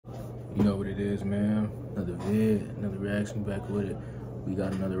You know what it is, man. Another vid, another reaction, back with it. We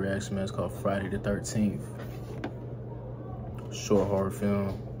got another reaction, man. It's called Friday the 13th. Short horror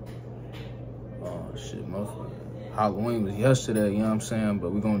film. Oh, shit, motherfucker. Halloween was yesterday, you know what I'm saying?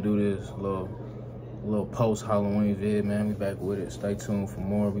 But we're gonna do this little post-Halloween vid, man. We back with it. Stay tuned for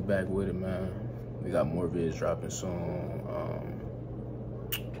more. We back with it, man. We got more vids dropping soon.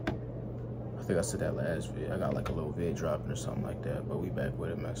 I think I said that last vid. I got like a little vid dropping or something like that, but we back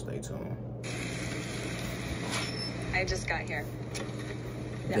with it, man. Stay tuned. I just got here.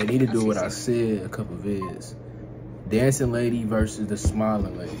 They need to do what I said a couple vids. Dancing lady versus the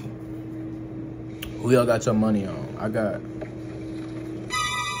smiling lady. Who y'all got your money on? I got...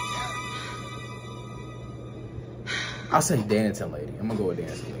 I'll say dancing lady. I'm gonna go with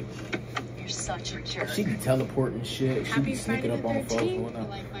dancing lady. You're such a jerk. She be teleporting shit. She be sneaking up on folks.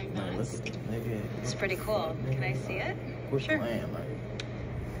 Like my mask. It's pretty cool. Can I see it? Quit Sure. playing, like...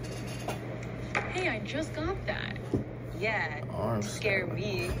 Hey, I just got that. Yeah, Arms scare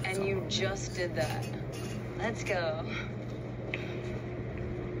me, and you just did that. Let's go.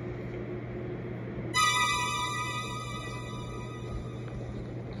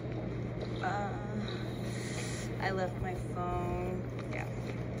 I left my phone. Yeah,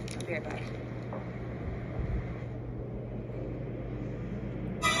 I'll be right back.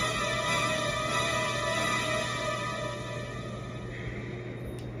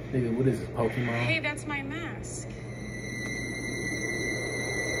 Nigga, what is this, Pokemon? Hey, that's my mask.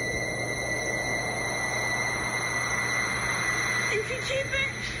 You can keep it.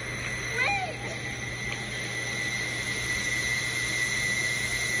 Wait.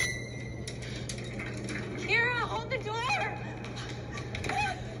 Kira, hold the door.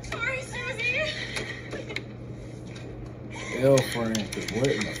 Sorry, Susie. Girlfriend, cause what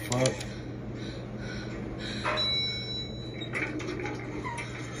in the fuck?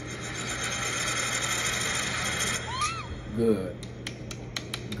 Good.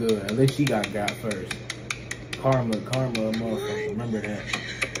 Good. At least she got first. Karma, motherfucker. Remember that.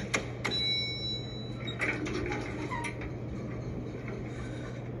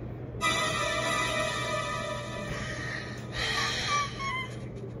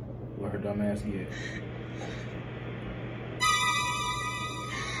 Where her dumb ass get?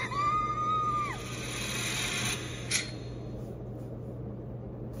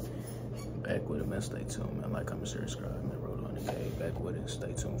 Back with it, man. Stay tuned, man. Like, comment, share, subscribe, man. Roll on the game. Back with it.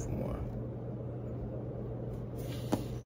 Stay tuned for more.